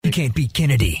You can't beat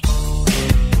Kennedy.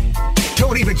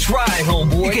 Don't even try,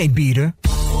 homeboy. You can't beat her.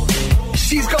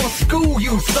 She's gonna school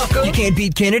you, sucker. You can't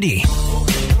beat Kennedy.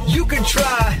 You can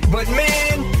try, but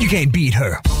man, you can't beat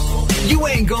her. You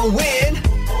ain't gonna win,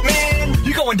 man.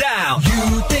 You're going down.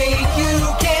 You think you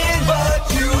can,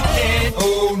 but you can't.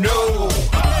 Oh no.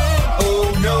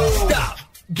 Oh no. Stop.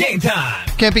 Game time.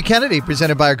 Can't Be Kennedy,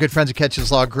 presented by our good friends at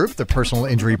Catches Law Group, the personal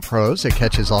injury pros at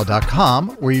catcheslaw.com,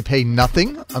 where you pay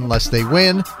nothing unless they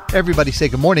win. Everybody say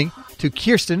good morning to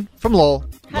Kirsten from Lowell.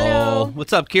 Hello.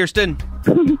 What's up, Kirsten?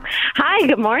 Hi,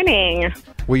 good morning.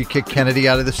 Will you kick Kennedy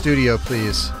out of the studio,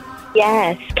 please?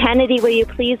 Yes. Kennedy, will you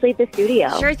please leave the studio?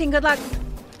 Sure thing. Good luck.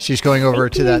 She's going over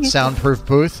to that soundproof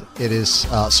booth. It is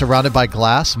surrounded by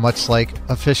glass, much like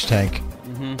a fish tank.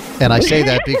 Mm-hmm. And I say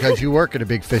that because you work at a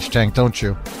big fish tank, don't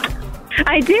you?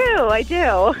 I do.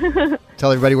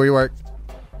 Tell everybody where you work.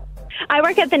 I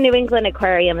work at the New England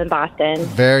Aquarium in Boston.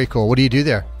 Very cool. What do you do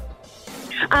there?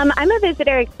 I'm a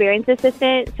visitor experience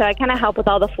assistant, so I kind of help with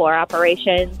all the floor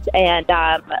operations and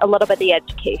a little bit of the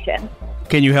education.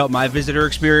 Can you help my visitor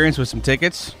experience with some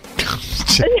tickets?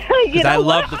 Because I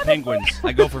love the penguins.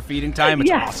 I go for feeding time.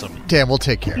 It's awesome. Dan, we'll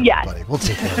take care of it, buddy. We'll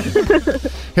take care of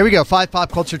it. Here we go. 5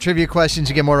 pop culture trivia questions.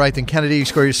 You get more right than Kennedy. You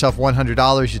score yourself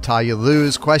 $100. You tie, you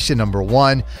lose. Question number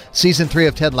 1. Season 3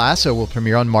 of Ted Lasso will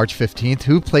premiere on March 15th.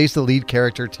 Who plays the lead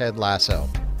character, Ted Lasso?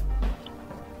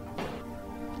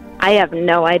 I have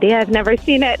no idea. I've never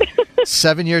seen it.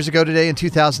 7 years ago today, in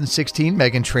 2016,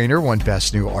 Meghan Trainor won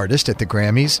Best New Artist at the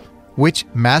Grammys. Which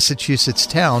Massachusetts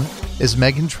town is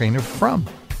Meghan Trainor from?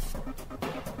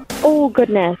 Oh,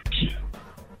 goodness.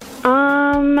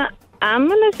 I'm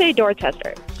going to say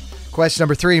Dorchester. Question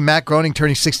number 3. Matt Groening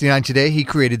turning 69 today. He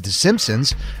created The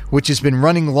Simpsons, which has been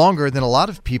running longer than a lot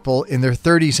of people in their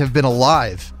 30s have been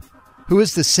alive. Who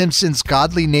is the Simpsons'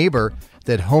 godly neighbor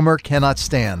that Homer cannot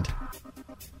stand?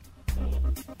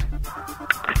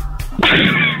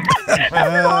 I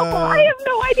have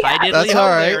no idea. I did That's all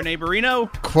right. there, neighborino.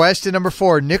 Question number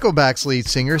 4. Nickelback's lead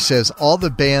singer says all the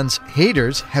band's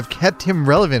haters have kept him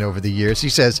relevant over the years. He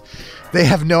says they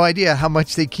have no idea how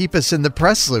much they keep us in the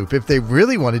press loop. If they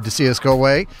really wanted to see us go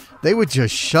away, they would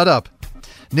just shut up.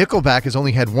 Nickelback has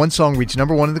only had one song reach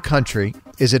number 1 in the country.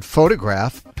 Is it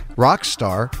Photograph,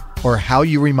 Rockstar, or How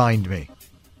You Remind Me?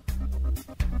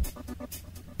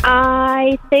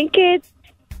 I think it's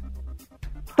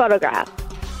Photograph.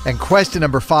 And question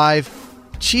number 5,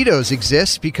 Cheetos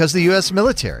exists because the U.S.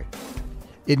 military.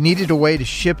 It needed a way to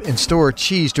ship and store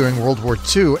cheese during World War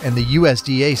II, and the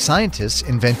USDA scientists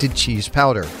invented cheese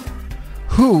powder.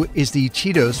 Who is the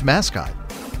Cheetos mascot?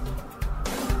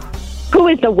 Who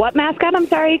is the what mascot? I'm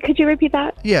sorry. Could you repeat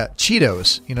that? Yeah,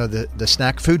 Cheetos. You know, the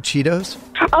snack food Cheetos?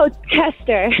 Oh,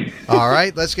 Chester. All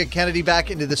right, let's get Kennedy back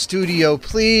into the studio,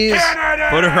 please.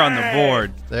 Put her on the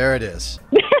board. There it is.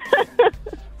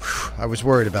 I was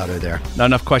worried about her there. Not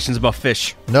enough questions about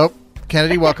fish. Nope.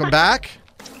 Kennedy, welcome back.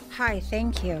 Hi,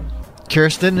 thank you.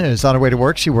 Kirsten is on her way to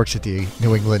work. She works at the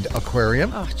New England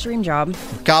Aquarium. Oh, dream job.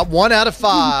 Got 1 out of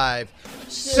 5.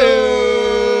 Suits.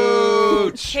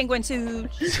 Penguin suit.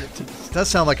 Does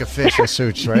sound like a fish, a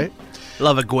suits, right?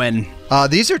 Love a Gwen.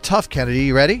 These are tough, Kennedy.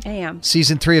 You ready? I am.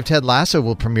 Season 3 of Ted Lasso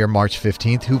will premiere March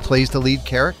 15th. Who plays the lead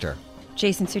character?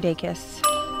 Jason Sudeikis.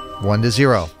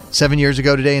 1-0. 7 years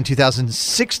ago today, in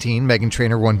 2016, Meghan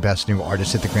Trainor won Best New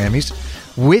Artist at the Grammys.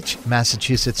 Which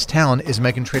Massachusetts town is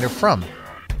Meghan Trainor from?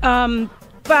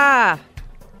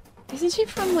 Isn't she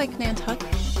from, like,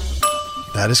 Nantucket?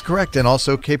 That is correct. And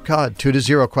also Cape Cod.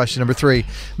 2-0. Question number 3.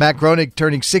 Matt Groening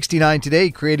turning 69 today.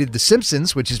 He created The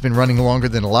Simpsons, which has been running longer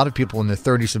than a lot of people in their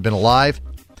 30s have been alive.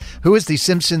 Who is the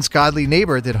Simpsons' godly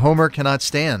neighbor that Homer cannot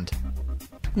stand?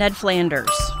 Ned Flanders.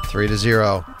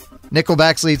 3-0.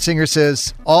 Nickelback's lead singer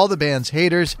says all the band's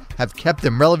haters have kept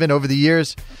them relevant over the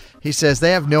years. He says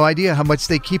they have no idea how much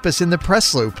they keep us in the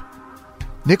press loop.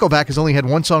 Nickelback has only had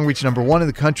one song reach number 1 in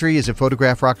the country. Is it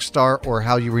Photograph, Rockstar, or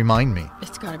How You Remind Me?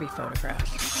 It's got to be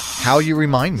Photograph. How You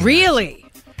Remind Me. Really?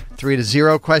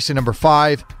 3-0. Question number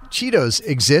 5. Cheetos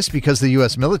exist because the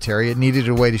U.S. military it needed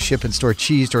a way to ship and store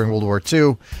cheese during World War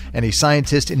II, and a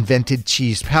scientist invented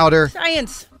cheese powder.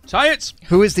 Science.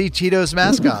 Who is the Cheetos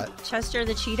mascot? Chester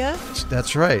the cheetah?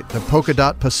 That's right. The polka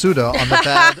dot pasuda on the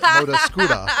bad Moda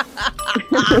Scuda.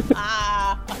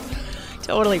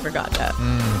 Totally forgot that.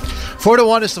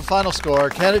 4-1 is the final score.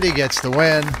 Kennedy gets the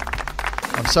win.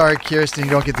 I'm sorry, Kirsten, you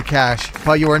don't get the cash,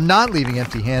 but you are not leaving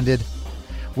empty-handed.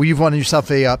 Well, you've won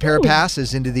yourself a pair of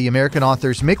passes into the American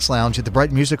Authors Mix Lounge at the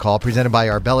Bright Music Hall, presented by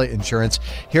Arbella Insurance.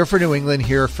 Here for New England,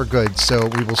 here for good. So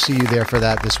we will see you there for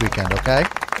that this weekend, okay?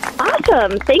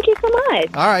 Awesome. Thank you so much.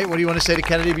 All right. What do you want to say to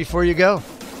Kennedy before you go?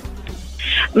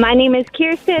 My name is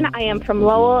Kirsten. I am from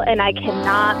Lowell, and I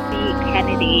cannot beat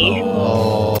Kennedy.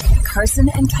 Carson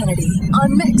and Kennedy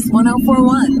on Mix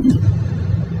 104.1.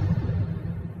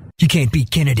 You can't beat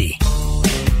Kennedy.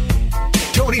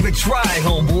 Don't even try,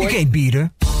 homeboy. You can't beat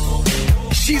her.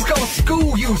 She's gonna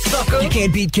school you, sucker. You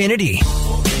can't beat Kennedy.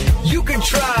 You can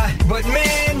try, but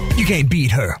man, you can't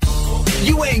beat her.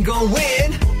 You ain't gonna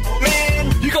win,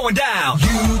 man. You're going down.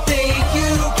 You think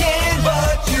you can,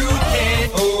 but you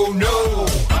can't. Oh no.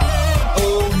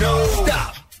 Oh no.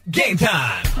 Stop. Game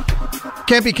time.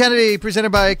 Can't Beat Kennedy,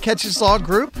 presented by Catches Law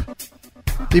Group.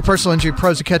 The personal injury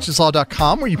pros at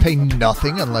catcheslaw.com, where you pay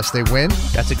nothing unless they win.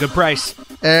 That's a good price.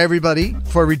 Everybody,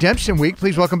 for Redemption Week,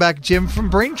 please welcome back Jim from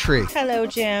Braintree. Hello,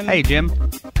 Jim. Hey, Jim.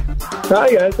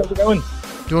 Hi, guys. How's it going?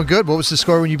 Doing good. What was the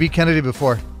score when you beat Kennedy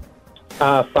before?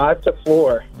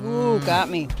 5-4. Ooh, got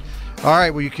me. All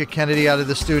right, will you kick Kennedy out of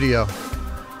the studio?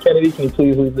 Kennedy, can you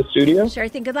please leave the studio? Sure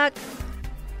thing. Good luck.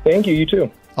 Thank you. You too.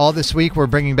 All this week, we're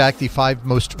bringing back the 5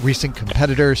 most recent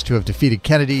competitors to have defeated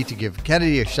Kennedy. To give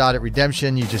Kennedy a shot at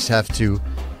redemption, you just have to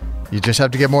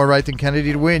get more right than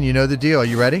Kennedy to win. You know the deal. Are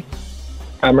you ready?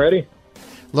 I'm ready.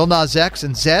 Lil Nas X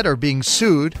and Zedd are being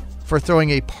sued for throwing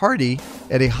a party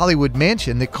at a Hollywood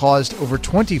mansion that caused over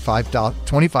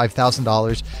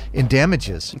 $25,000 in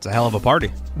damages. It's a hell of a party.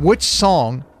 Which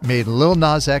song made Lil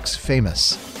Nas X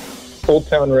famous? Old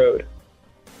Town Road.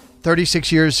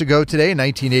 36 years ago today, in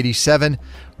 1987,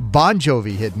 Bon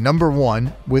Jovi hit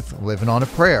 #1 with Livin' on a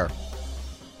Prayer.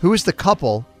 Who is the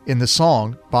couple in the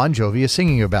song Bon Jovi is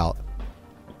singing about?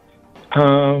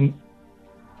 Tommy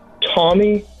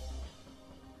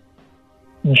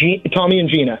and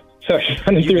Gina. Sorry,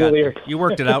 I didn't through the lyrics. You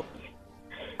worked it out.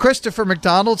 Christopher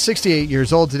McDonald, 68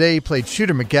 years old today, played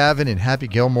Shooter McGavin in Happy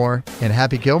Gilmore. In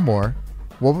Happy Gilmore,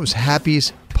 what was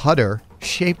Happy's putter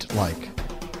shaped like?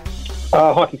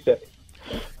 Hockey stick.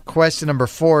 Question number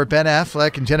 4. Ben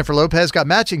Affleck and Jennifer Lopez got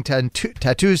matching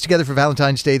tattoos together for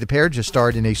Valentine's Day. The pair just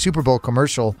starred in a Super Bowl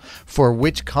commercial for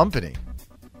which company?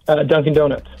 Dunkin'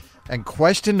 Donuts. And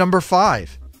question number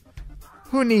 5.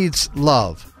 Who needs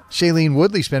love? Shailene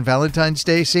Woodley spent Valentine's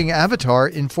Day seeing Avatar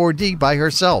in 4D by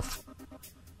herself.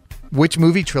 Which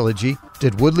movie trilogy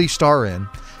did Woodley star in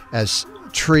as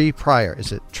Tree Pryor?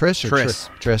 Is it Triss or Triss?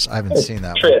 Triss. I haven't seen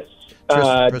that Triss. one.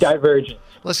 Triss. Divergent.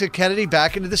 Let's get Kennedy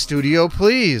back into the studio,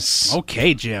 please.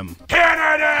 Okay, Jim.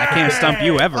 Kennedy! I can't stump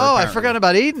you ever. Oh, I apparently. forgot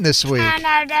about Eden this week.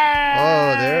 Kennedy!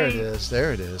 Oh, there it is.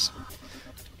 There it is.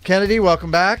 Kennedy, welcome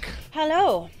back.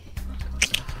 Hello.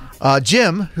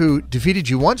 Jim, who defeated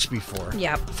you once before,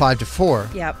 Yep. 5-4,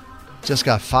 Yep. just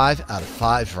got 5 out of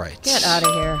 5 right. Get out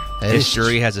of here.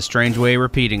 History has a strange way of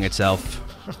repeating itself.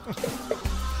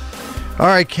 All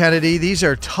right, Kennedy, these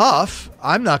are tough.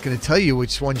 I'm not going to tell you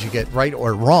which ones you get right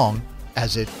or wrong,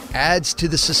 as it adds to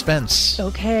the suspense.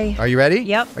 Okay. Are you ready?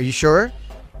 Yep. Are you sure?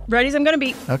 Ready as I'm going to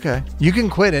be. Okay. You can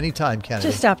quit anytime, Kennedy.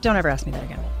 Just stop. Don't ever ask me that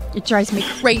again. It drives me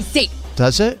crazy.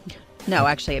 Does it? No,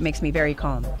 actually, it makes me very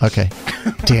calm. Okay.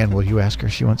 Dan, will you ask her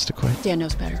if she wants to quit? Dan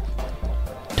knows better.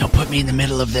 Don't put me in the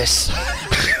middle of this.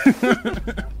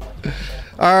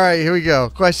 All right, here we go.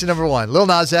 Question number 1. Lil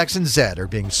Nas X and Zedd are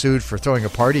being sued for throwing a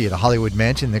party at a Hollywood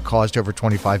mansion that caused over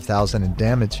 $25,000 in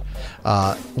damage.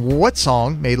 What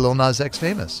song made Lil Nas X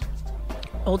famous?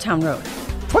 Old Town Road.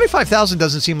 $25,000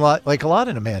 doesn't seem like a lot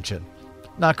in a mansion.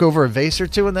 Knock over a vase or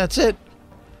two and that's it.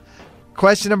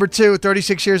 Question number 2.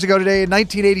 36 years ago today, in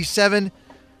 1987,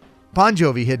 Bon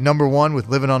Jovi hit #1 with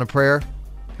Livin' on a Prayer.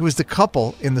 Who was the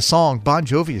couple in the song Bon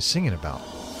Jovi is singing about?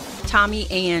 Tommy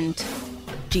and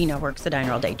Gina works the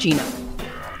diner all day. Gina.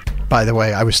 By the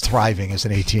way, I was thriving as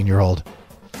an 18-year-old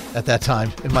at that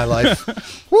time in my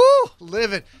life. Woo!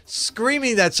 Living,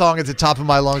 screaming that song at the top of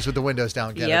my lungs with the windows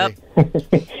down, Kennedy.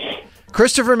 Yep.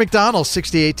 Christopher McDonald,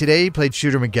 68 today, played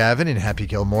Shooter McGavin in Happy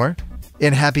Gilmore.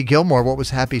 In Happy Gilmore, what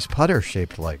was Happy's putter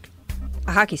shaped like?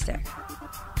 A hockey stick.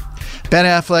 Ben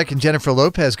Affleck and Jennifer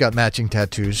Lopez got matching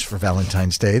tattoos for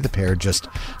Valentine's Day. The pair just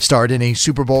starred in a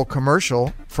Super Bowl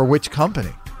commercial for which company?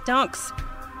 Dunks.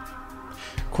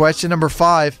 Question number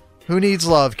 5. Who needs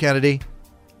love, Kennedy?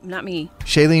 Not me.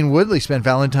 Shailene Woodley spent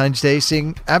Valentine's Day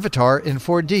seeing Avatar in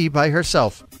 4D by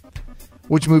herself.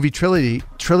 Which movie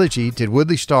trilogy did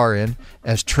Woodley star in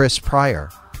as Triss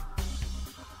Pryor?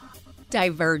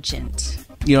 Divergent.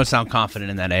 You don't sound confident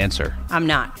in that answer. I'm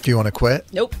not. Do you want to quit?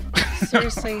 Nope.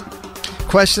 Seriously.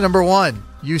 Question number 1.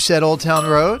 You said Old Town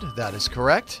Road. That is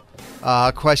correct.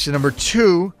 Question number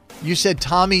 2. You said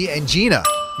Tommy and Gina.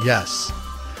 Yes.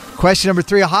 Question number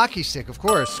 3. A hockey stick, of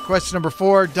course. Question number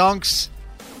 4. Dunks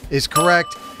is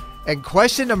correct. And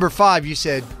question number 5. You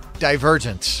said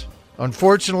Divergent.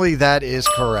 Unfortunately, that is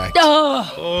correct.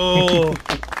 Oh.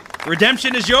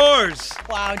 Redemption is yours.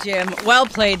 Wow, Jim. Well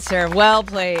played, sir. Well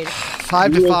played.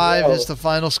 5-5 is the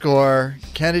final score.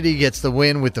 Kennedy gets the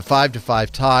win with the 5-5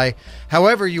 tie.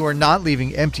 However, you are not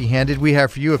leaving empty-handed. We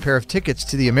have for you a pair of tickets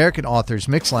to the American Authors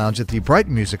Mix Lounge at the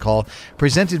Brighton Music Hall,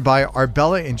 presented by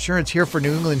Arbella Insurance, here for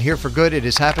New England, here for good. It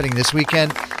is happening this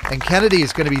weekend, and Kennedy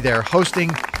is going to be there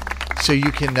hosting, so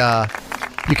you can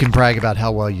brag about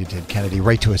how well you did, Kennedy,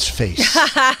 right to his face.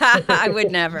 I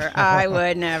would never.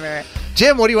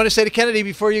 Jim, what do you want to say to Kennedy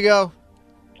before you go?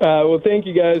 Well, thank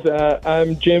you, guys.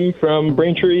 I'm Jim from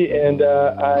Braintree, and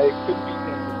I couldn't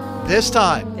be This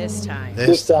time.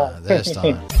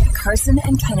 Carson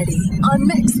and Kennedy on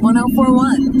Mix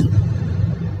 104.1.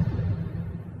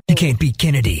 You can't beat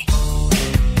Kennedy.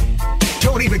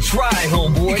 Don't even try,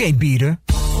 homeboy. You can't beat her.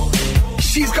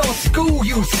 She's gonna school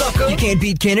you, sucker. You can't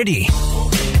beat Kennedy.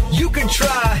 You can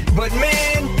try, but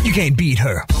man, you can't beat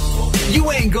her. You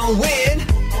ain't gonna win,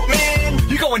 man.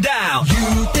 You're going down.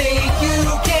 You think you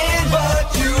can,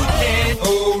 but you can't.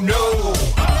 Oh no.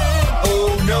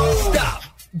 Oh no. Stop.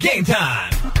 Game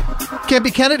time. Can't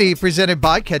Be Kennedy, presented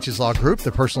by Catches Law Group,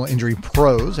 the personal injury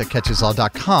pros at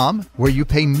catcheslaw.com, where you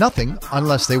pay nothing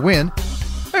unless they win.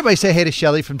 Everybody say hey to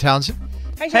Shelly from Townsend.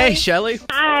 Hi, Shelly. Hey, Shelly.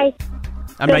 Hi.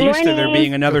 I'm Good not used to there morning.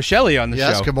 being another Shelly on the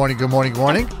Yes, show. good morning, good morning, good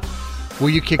morning. Will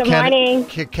you kick Good morning.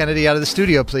 Kennedy out of the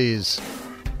studio, please?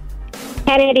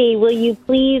 Kennedy, will you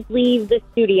please leave the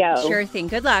studio? Sure thing.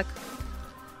 Good luck.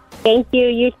 Thank you.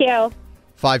 You too.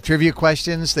 5 trivia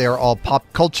questions. They are all pop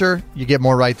culture. You get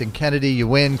more right than Kennedy, you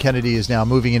win. Kennedy is now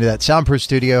moving into that soundproof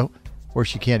studio where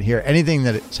she can't hear anything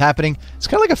that is happening. It's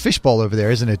kind of like a fishbowl over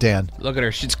there, isn't it, Dan? Look at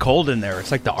her. She's cold in there.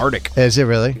 It's like the Arctic. Is it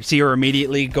really? You see her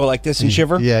immediately go like this and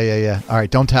shiver? Yeah. All right,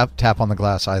 don't tap on the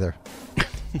glass either.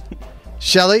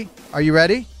 Shelly, are you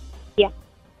ready? Yeah.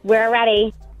 We're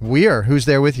ready. We are. Who's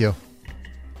there with you?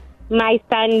 My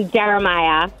son,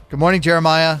 Jeremiah. Good morning,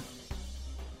 Jeremiah.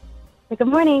 Good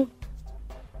morning.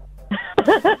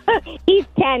 He's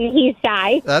 10. He's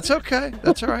shy. That's okay.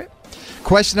 That's all right.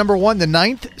 Question number 1. The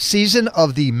 9th season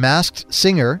of The Masked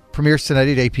Singer premieres tonight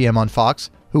at 8 p.m. on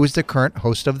Fox. Who is the current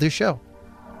host of the show?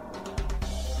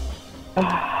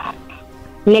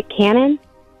 Nick Cannon.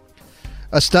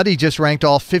 A study just ranked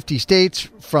all 50 states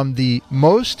from the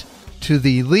most to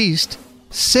the least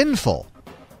sinful.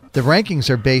 The rankings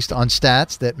are based on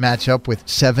stats that match up with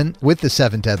the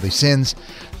 7 deadly sins.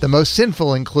 The most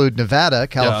sinful include Nevada,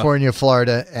 California,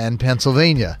 Florida, and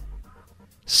Pennsylvania.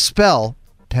 Spell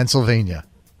Pennsylvania.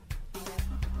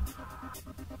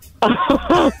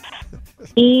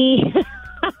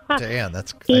 Damn,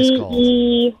 that's nice call.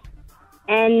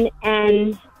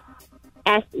 ENNSEVELNIA.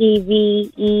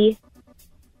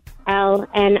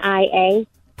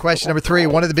 Question number 3.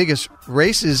 One of the biggest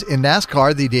races in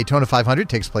NASCAR, the Daytona 500,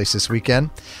 takes place this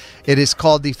weekend. It is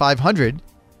called the 500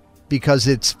 because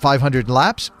it's 500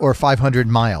 laps or 500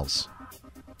 miles.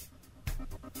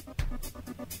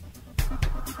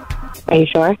 Are you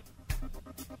sure?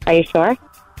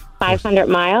 500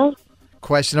 miles?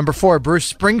 Question number 4.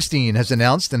 Bruce Springsteen has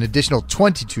announced an additional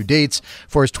 22 dates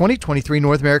for his 2023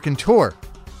 North American tour,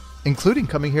 including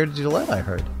coming here to Gillette, I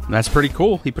heard. That's pretty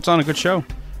cool. He puts on a good show.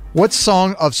 What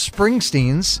song of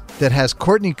Springsteen's that has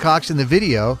Courtney Cox in the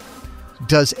video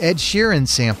does Ed Sheeran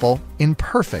sample in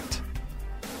Perfect?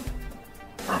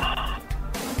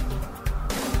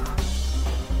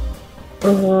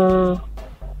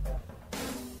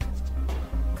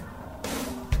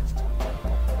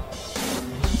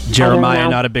 Jeremiah,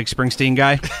 not a big Springsteen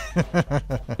guy.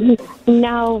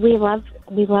 No, we love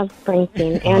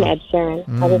Springsteen and Ed Sheeran.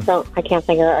 I can't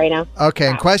think of it right now. Okay,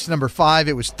 and question number 5.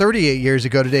 It was 38 years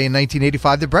ago today in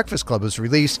 1985 The Breakfast Club was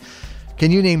released.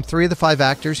 Can you name 3 of the 5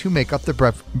 actors who make up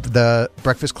the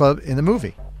Breakfast Club in the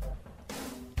movie?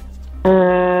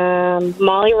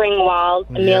 Molly Ringwald,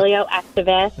 Emilio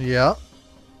Estevez, Yeah.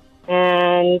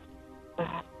 and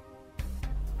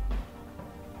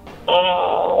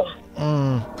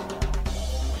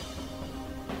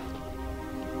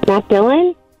Matt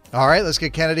Dillon. All right, let's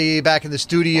get Kennedy back in the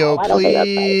studio, I don't think that's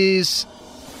right. please.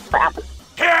 Crap.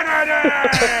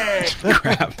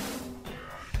 Crap.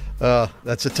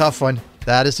 That's a tough one.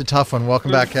 That is a tough one.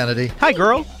 Welcome back, Kennedy. Hi,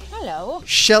 girl. Hello.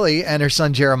 Shelley and her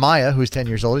son Jeremiah, who's 10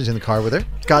 years old, is in the car with her.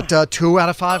 Got 2 out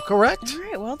of 5 correct. All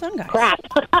right. Well done, guys. Crap.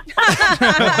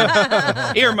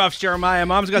 Earmuffs, Jeremiah.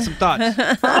 Mom's got some thoughts.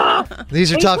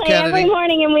 These are We tough, play every Kennedy.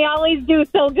 morning, and we always do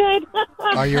so good.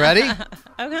 Are you ready?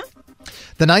 Okay.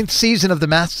 The 9th season of The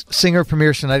Masked Singer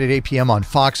premieres tonight at 8 p.m. on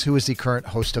Fox. Who is the current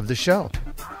host of the show?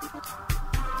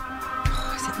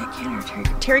 Is it Nick Cannon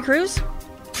or Terry Crews?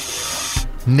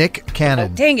 Nick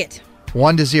Cannon. Dang it.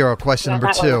 1-0. Question Yeah, number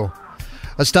that 2.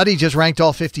 A study just ranked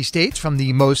all 50 states from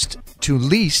the most to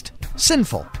least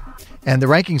sinful. And the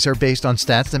rankings are based on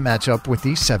stats that match up with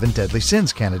the 7 deadly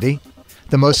sins, Kennedy.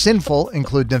 The most sinful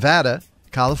include Nevada,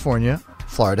 California,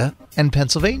 Florida, and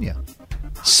Pennsylvania.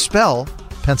 Spell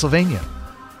Pennsylvania.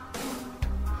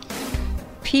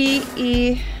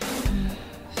 Pennsylvania.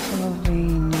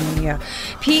 Pennsyllvania.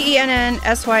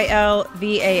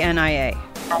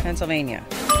 Pennsylvania.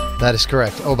 That is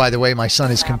correct. Oh, by the way, my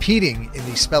son is competing in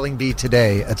the spelling bee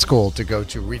today at school to go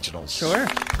to regionals. Sure.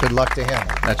 Good luck to him.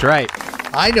 That's right.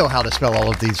 I know how to spell all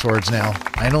of these words now.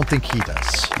 I don't think he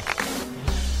does.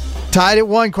 Tied at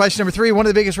 1. Question number 3. One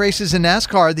of the biggest races in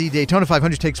NASCAR, the Daytona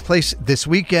 500, takes place this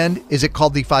weekend. Is it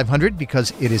called the 500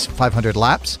 because it is 500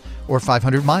 laps or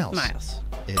 500 miles? Miles.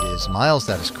 It is miles.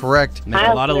 That is correct. Make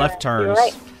a lot of left turns.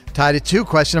 Right. Tied at 2.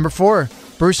 Question number 4.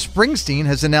 Bruce Springsteen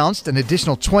has announced an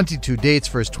additional 22 dates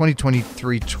for his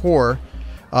 2023 tour,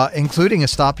 including a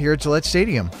stop here at Gillette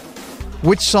Stadium.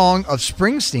 Which song of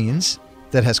Springsteen's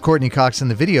that has Courtney Cox in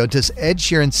the video does Ed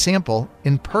Sheeran sample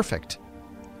in Perfect?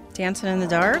 Dancing in the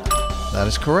Dark? That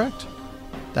is correct.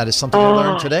 That is something I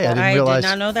learned today. I didn't realize. I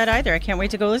did not know that either. I can't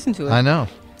wait to go listen to it. I know.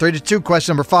 3-2.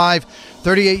 Question number 5.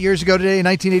 38 years ago today, in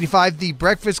 1985, The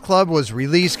Breakfast Club was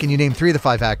released. Can you name 3 of the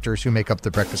 5 actors who make up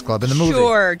The Breakfast Club in the movie?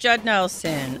 Sure. Judd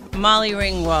Nelson, Molly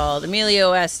Ringwald,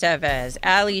 Emilio Estevez,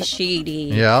 Ali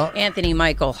Sheedy, Anthony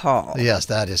Michael Hall. Yes,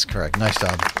 that is correct. Nice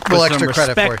job. A Put little some extra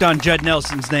credit for respect it. on Judd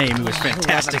Nelson's name. He was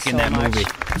fantastic in that movie.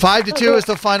 5-2 is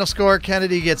the final score.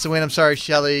 Kennedy gets the win. I'm sorry,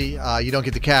 Shelley. You don't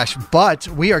get the cash. But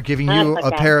we are giving you a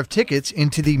pair of tickets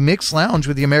into the Mix Lounge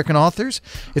with the American Authors.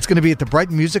 It's going to be at the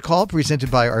Brighton Music Hall,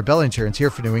 presented by Arbella Insurance, here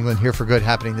for New England, here for good,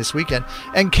 happening this weekend.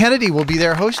 And Kennedy will be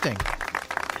there hosting.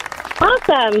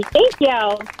 Awesome. Thank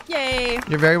you. Yay.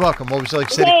 You're very welcome. What would you like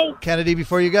to say to Kennedy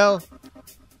before you go?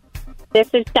 This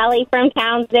is Shelley from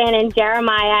Townsend and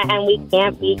Jeremiah, and we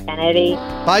can't beat Kennedy.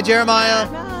 Bye, Jeremiah.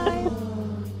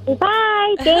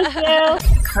 Bye. Thank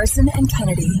you. Carson and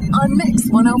Kennedy on Mix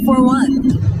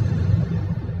 104.1.